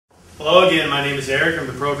Hello again, my name is Eric. I'm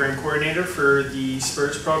the program coordinator for the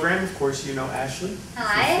SPURS program. Of course, you know Ashley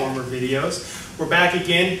Hi. from former videos. We're back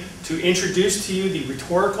again to introduce to you the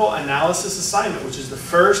rhetorical analysis assignment, which is the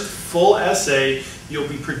first full essay you'll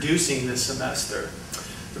be producing this semester.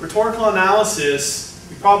 The rhetorical analysis,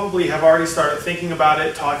 you probably have already started thinking about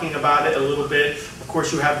it, talking about it a little bit. Of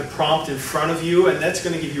course, you have the prompt in front of you, and that's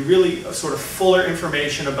going to give you really a sort of fuller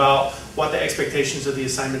information about what the expectations of the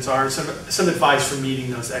assignments are and some advice for meeting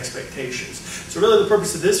those expectations. So really the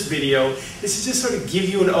purpose of this video is to just sort of give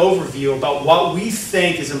you an overview about what we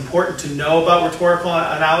think is important to know about rhetorical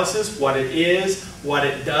analysis, what it is, what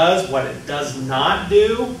it does not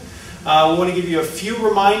do. We want to give you a few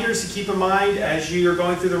reminders to keep in mind as you're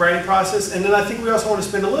going through the writing process, and then I think we also want to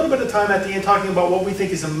spend a little bit of time at the end talking about what we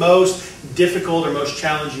think is the most difficult or most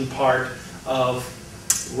challenging part of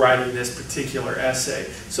writing this particular essay.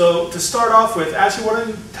 So to start off with, Ashley, why don't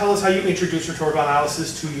you tell us how you introduce rhetorical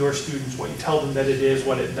analysis to your students, what you tell them that it is,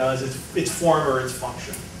 what it does, its form or its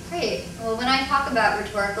function. Great. Well, when I talk about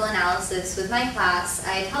rhetorical analysis with my class,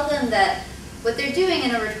 I tell them that what they're doing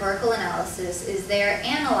in a rhetorical analysis is they're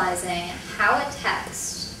analyzing how a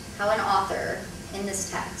text, how an author in this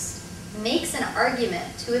text makes an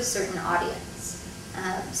argument to a certain audience.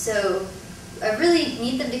 So I really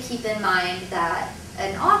need them to keep in mind that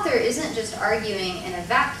an author isn't just arguing in a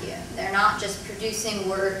vacuum. They're not just producing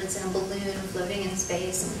words in a balloon floating in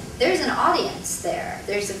space. There's an audience there.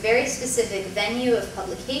 There's a very specific venue of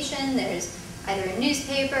publication. There's either a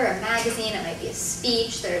newspaper, a magazine, it might be a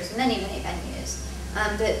speech. There's many, many venues.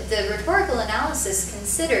 But the rhetorical analysis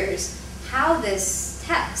considers how this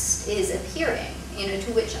text is appearing,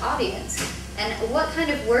 to which audience, and what kind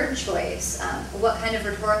of word choice, what kind of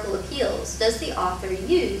rhetorical appeals does the author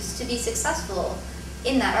use to be successful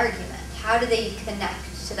in that argument? How do they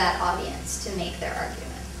connect to that audience to make their argument?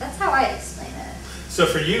 That's how I explain it. So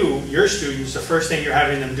for you, your students, the first thing you're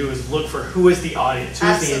having them do is look for who is the audience, who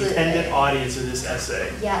is the intended audience of this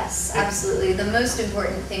essay. Yes, absolutely. The most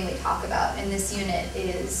important thing we talk about in this unit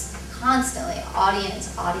is constantly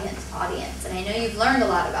audience, audience, audience. And I know you've learned a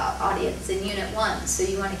lot about audience in Unit 1, so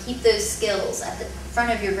you want to keep those skills at the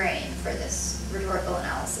front of your brain for this rhetorical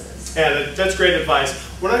analysis. Yeah, that's great advice.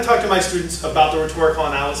 When I talk to my students about the rhetorical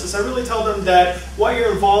analysis, I really tell them that what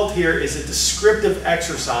you're involved here is a descriptive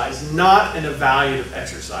exercise, not an evaluative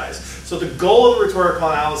exercise. So the goal of the rhetorical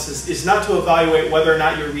analysis is not to evaluate whether or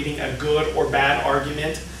not you're reading a good or bad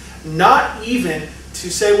argument, not even to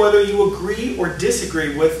say whether you agree or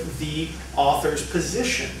disagree with the author's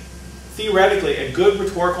position. Theoretically, a good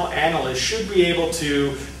rhetorical analyst should be able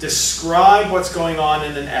to describe what's going on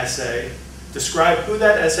in an essay, describe who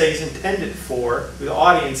that essay is intended for, who the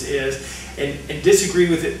audience is, and disagree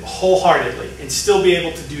with it wholeheartedly, and still be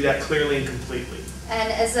able to do that clearly and completely.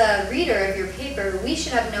 And as a reader of your paper, we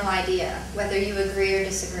should have no idea whether you agree or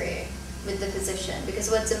disagree with the position, because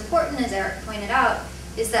what's important, as Eric pointed out,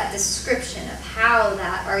 is that description of how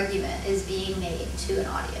that argument is being made to an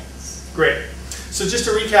audience. Great. So just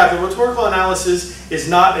to recap, the rhetorical analysis is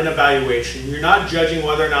not an evaluation. You're not judging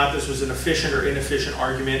whether or not this was an efficient or inefficient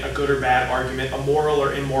argument, a good or bad argument, a moral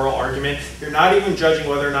or immoral argument. You're not even judging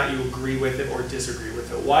whether or not you agree with it or disagree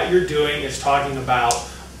with it. What you're doing is talking about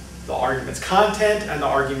the argument's content and the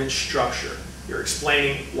argument's structure. You're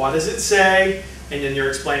explaining what does it say, and then you're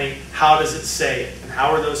explaining how does it say it, and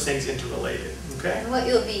how are those things interrelated. Okay. And what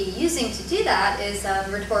you'll be using to do that is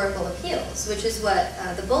rhetorical appeals, which is what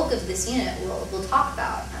the bulk of this unit will talk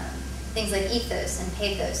about. Things like ethos and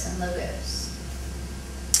pathos and logos.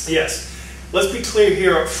 Yes. Let's be clear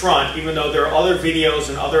here up front, even though there are other videos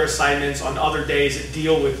and other assignments on other days that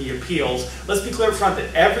deal with the appeals, let's be clear up front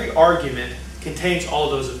that every argument contains all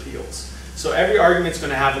those appeals. So every argument is going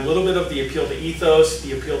to have a little bit of the appeal to ethos,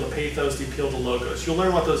 the appeal to pathos, the appeal to logos. You'll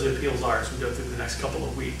learn what those appeals are as we go through the next couple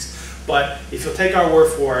of weeks. But if you'll take our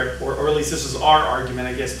word for it, or at least this is our argument,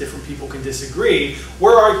 I guess different people can disagree,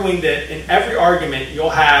 we're arguing that in every argument you'll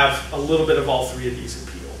have a little bit of all three of these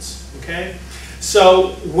appeals. Okay?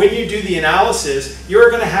 So when you do the analysis, you're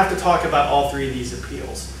going to have to talk about all three of these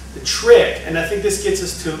appeals. The trick, and I think this gets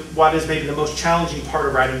us to what is maybe the most challenging part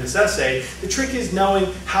of writing this essay, the trick is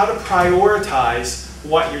knowing how to prioritize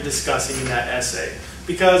what you're discussing in that essay.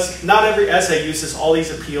 Because not every essay uses all these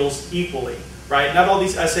appeals equally, right? Not all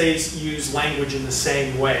these essays use language in the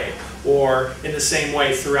same way, or in the same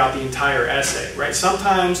way throughout the entire essay, right?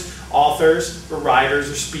 Sometimes authors, or writers,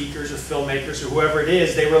 or speakers, or filmmakers, or whoever it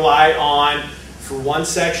is, they rely on, for one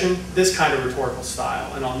section, this kind of rhetorical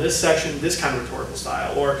style, and on this section, this kind of rhetorical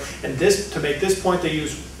style, or and this, to make this point, they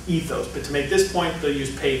use ethos, but to make this point, they'll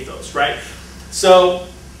use pathos, right? So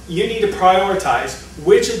you need to prioritize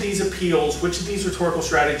which of these appeals, which of these rhetorical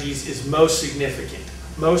strategies is most significant,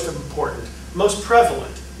 most important, most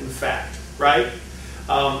prevalent, in fact, right?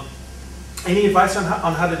 Any advice on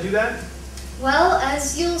how to do that? Well,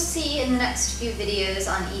 as you'll see in the next few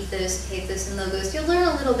videos on ethos, pathos, and logos, you'll learn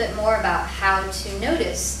a little bit more about how to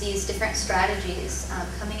notice these different strategies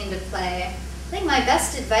coming into play. I think my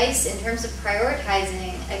best advice in terms of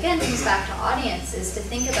prioritizing, again, comes back to audience, is to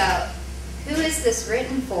think about who is this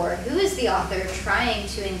written for? Who is the author trying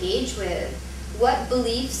to engage with? What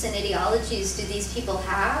beliefs and ideologies do these people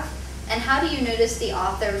have? And how do you notice the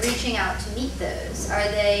author reaching out to meet those? Are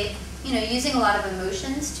they using a lot of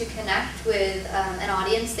emotions to connect with an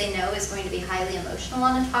audience they know is going to be highly emotional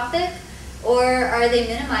on a topic? Or are they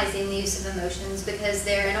minimizing the use of emotions because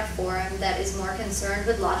they're in a forum that is more concerned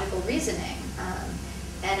with logical reasoning,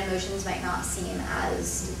 and emotions might not seem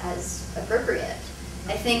as appropriate?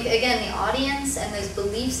 I think, again, the audience and those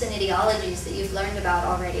beliefs and ideologies that you've learned about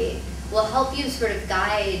already will help you sort of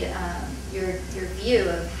guide your view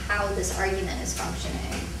of how this argument is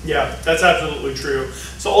functioning. Yeah, that's absolutely true.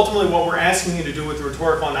 So ultimately what we're asking you to do with the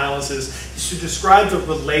rhetorical analysis is to describe the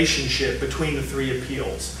relationship between the three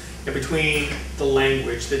appeals and between the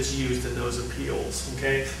language that's used in those appeals,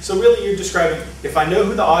 okay? So really you're describing, if I know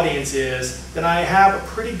who the audience is, then I have a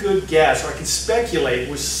pretty good guess, or I can speculate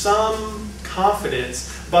with some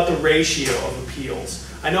confidence about the ratio of appeals.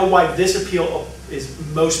 I know why this appeal is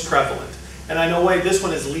most prevalent, and I know why this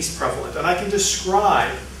one is least prevalent, and I can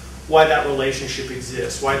describe why that relationship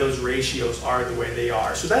exists, why those ratios are the way they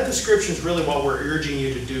are. So that description is really what we're urging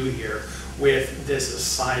you to do here with this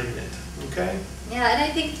assignment, okay? Yeah, and I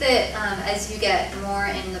think that as you get more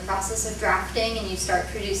in the process of drafting and you start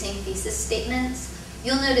producing thesis statements,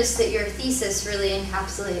 you'll notice that your thesis really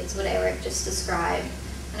encapsulates what Eric just described,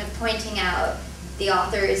 kind of pointing out the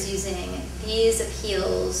author is using these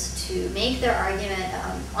appeals to make their argument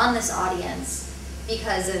on this audience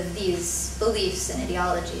because of these beliefs and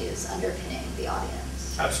ideologies underpinning the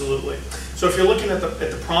audience. Absolutely. So if you're looking at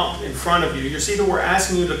the prompt in front of you, you'll see that we're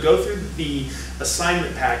asking you to go through the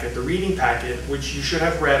assignment packet, the reading packet, which you should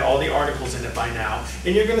have read all the articles in it by now,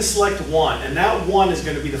 and you're going to select one, and that one is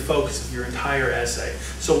going to be the focus of your entire essay.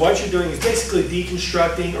 So what you're doing is basically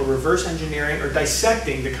deconstructing or reverse engineering or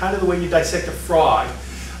dissecting, the kind of the way you dissect a frog,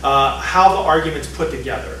 how the argument's put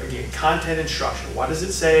together. Again, content and structure. What does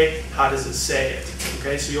it say? How does it say it?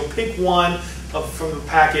 Okay, so you'll pick one from the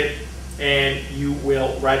packet, and you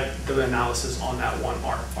will write the analysis on that one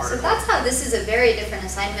article. So that's how this is a very different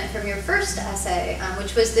assignment from your first essay,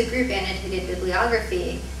 which was the group annotated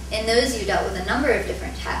bibliography. In those you dealt with a number of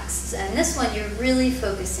different texts, and this one you're really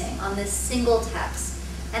focusing on this single text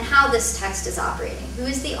and how this text is operating. Who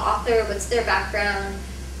is the author? What's their background?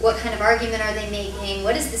 What kind of argument are they making?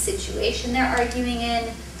 What is the situation they're arguing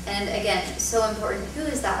in? And again, so important, who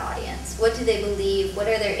is that audience? What do they believe? What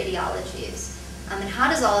are their ideologies? And how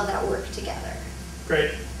does all of that work together?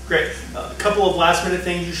 Great, great. A couple of last minute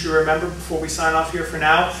things you should remember before we sign off here for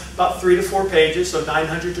now. About 3 to 4 pages, so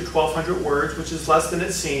 900 to 1200 words, which is less than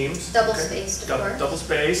it seems. Double spaced, of course. Double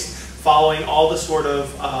spaced, following all the sort of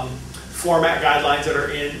format guidelines that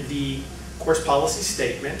are in the course policy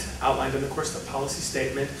statement, outlined in the course policy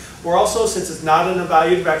statement. We're also, since it's not an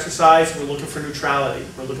evaluative exercise, we're looking for neutrality.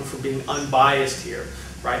 We're looking for being unbiased here.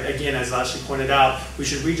 Right? Again, as Ashley pointed out, we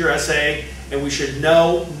should read your essay and we should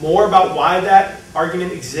know more about why that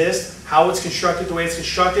argument exists, how it's constructed the way it's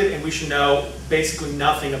constructed, and we should know basically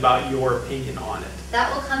nothing about your opinion on it.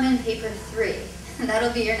 That will come in paper 3.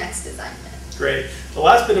 That'll be your next assignment. Great. The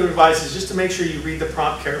last bit of advice is just to make sure you read the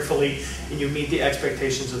prompt carefully and you meet the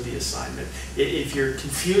expectations of the assignment. If you're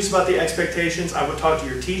confused about the expectations, I would talk to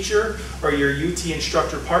your teacher or your UT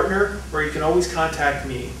instructor partner, or you can always contact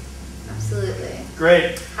me. Absolutely.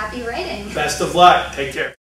 Great. Happy writing. Best of luck. Take care.